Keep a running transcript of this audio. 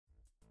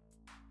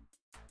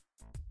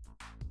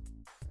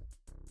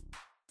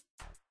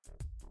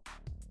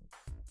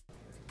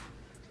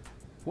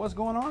What's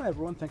going on,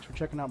 everyone? Thanks for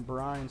checking out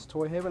Brian's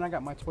Toy Haven. I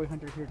got my toy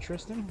hunter here,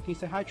 Tristan. Can you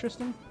say hi,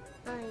 Tristan?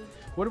 Hi.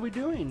 What are we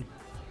doing?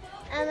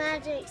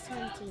 Imaginext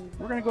hunting.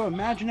 We're gonna go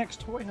Imaginext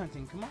toy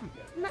hunting. Come on.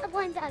 My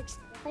blind bags.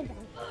 My bag.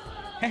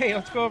 Hey,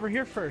 let's go over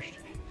here first.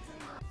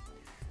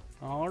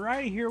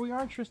 Alrighty, here we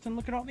are, Tristan.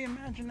 Look at all the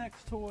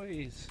Imaginext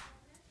toys.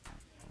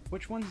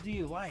 Which ones do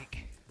you like?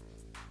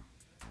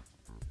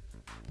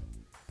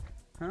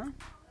 Huh?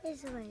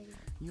 This one.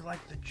 You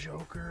like the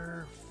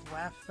Joker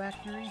Laugh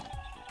Factory?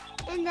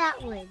 And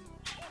that one.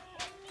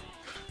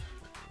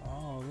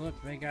 Oh, look,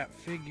 they got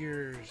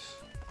figures.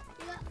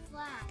 They got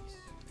Flash.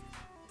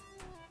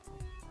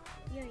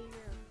 Yeah, you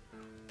know.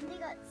 And they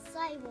got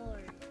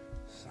Cyborg.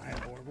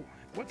 Cyborg.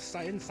 What's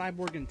in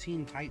Cyborg and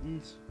Teen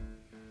Titans?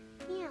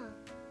 Yeah.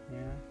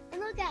 Yeah.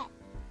 And look at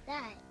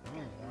that. Oh,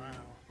 wow.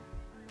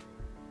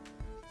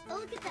 Oh,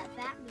 look at that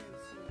Batman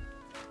suit.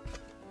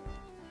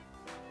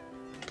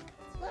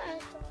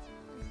 Flash.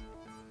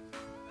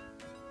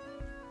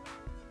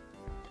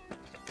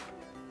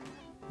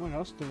 What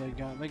else do they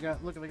got? They got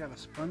a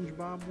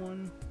Spongebob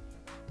one.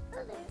 Oh,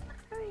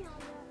 hurry on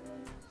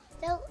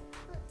that one.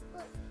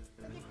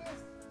 Look at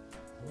this.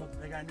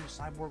 Look, they got a new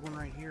Cyborg one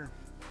right here.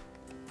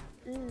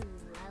 Ooh,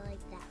 I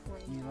like that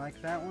one. You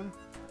like that one?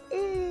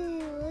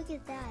 Ooh, look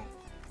at that.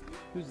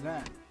 Who's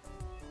that?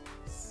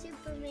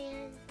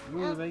 Superman.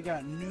 Ooh, they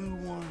got new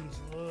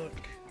ones. Look.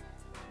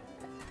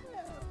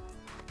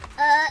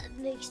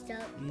 Mixed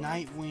up.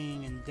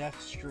 Nightwing and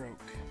Deathstroke.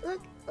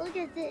 Look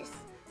at this.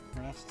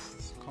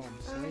 That's called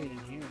Slade in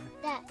here.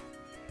 That.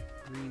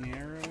 Green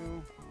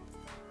Arrow.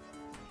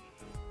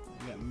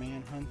 We got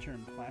Manhunter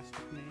and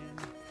Plastic Man.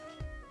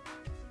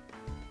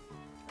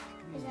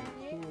 Is that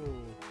it?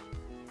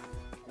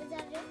 Cool. Is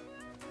that it?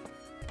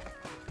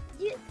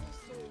 Yeah.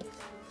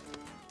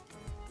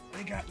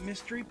 They got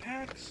mystery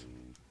packs.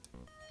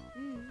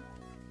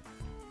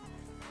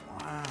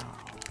 Wow.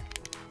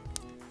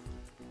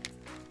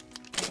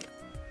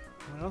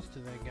 What else do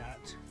they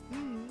got?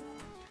 Ooh.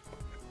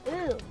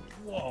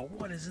 Whoa,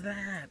 what is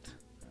that?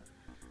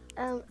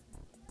 A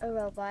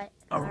robot.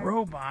 A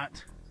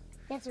robot?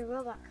 That's a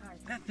robot car.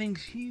 That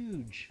thing's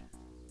huge.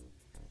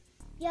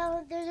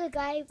 Yeah, there's a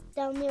guy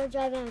down there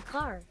driving a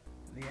car.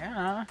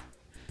 Yeah.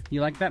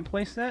 You like that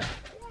playset?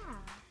 Yeah.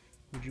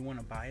 Would you want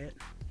to buy it?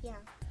 Yeah.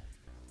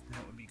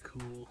 That would be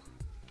cool.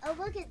 Oh,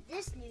 look at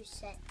this new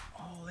set.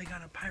 Oh, they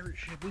got a pirate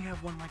ship. We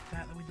have one like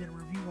that we did a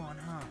review on,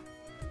 huh?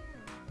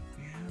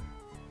 Yeah.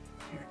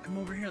 Here, come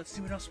over here. Let's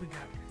see what else we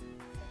got.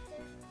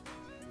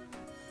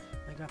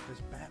 They got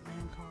this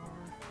Batman car.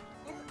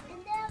 And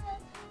they have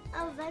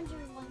an Avenger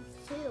one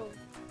too.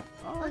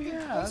 Oh, look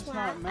yeah, at that's this one.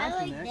 not I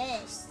like Imaginext.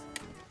 this.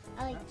 I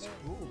like That's this.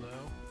 cool,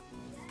 though.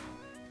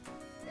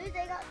 Ooh,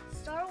 they got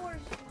Star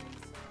Wars ones.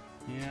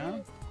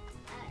 Yeah?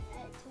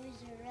 At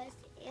Toys R Us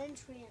and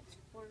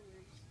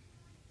Transformers.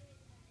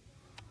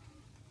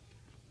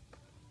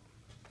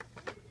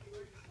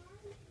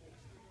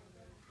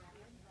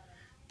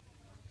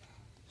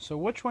 So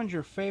which one's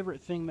your favorite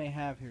thing they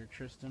have here,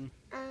 Tristan?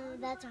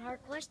 That's a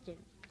hard question.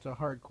 It's a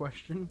hard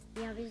question.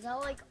 Yeah, because I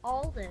like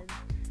all of them.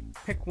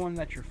 Pick one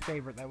that's your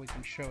favorite that we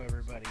can show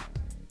everybody.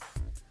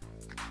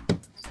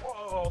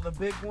 Whoa, the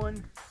big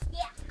one.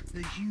 Yeah.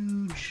 The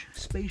huge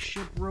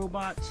spaceship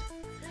robot.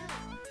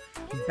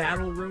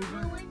 Battle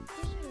rover. I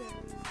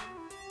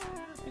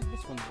think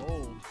this one's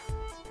old.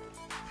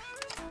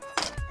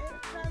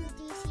 From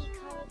DC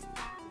Comics.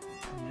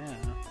 Yeah.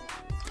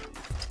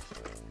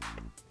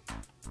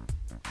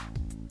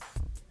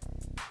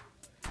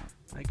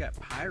 They got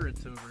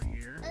pirates over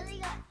here. Oh, they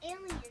got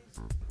aliens.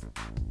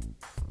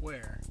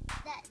 Where?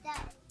 That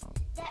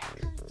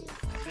comes to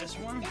This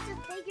one? It's a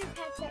figure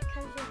pack that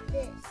comes with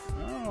this.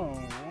 Oh,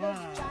 Those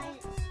wow.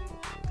 giant set.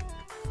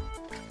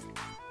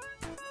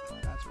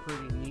 That's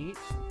pretty neat.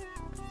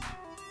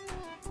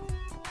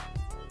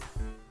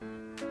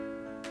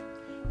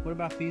 What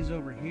about these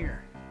over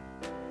here?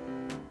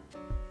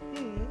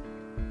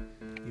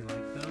 You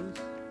like those?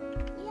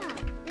 Yeah,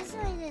 this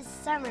one is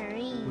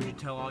submarine. Would you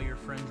tell all your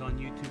friends on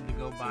YouTube to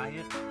go buy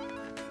it?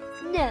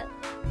 No.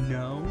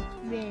 No.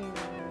 No.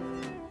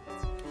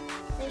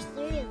 There's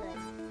 3 of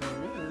them.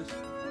 There is.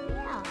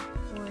 Yeah.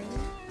 1,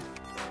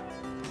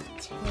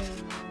 2.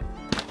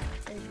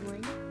 There's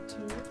 1,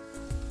 2,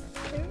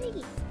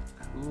 3.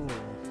 Cool.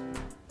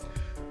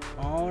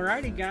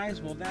 Alrighty,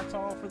 guys. Well, that's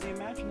all for the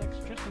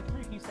Imaginext. Tristan, come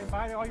here. Can you say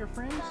bye to all your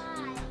friends?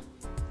 Bye.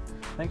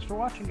 Thanks for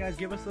watching, guys.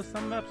 Give us a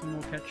thumbs up, and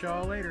we'll catch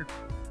y'all later.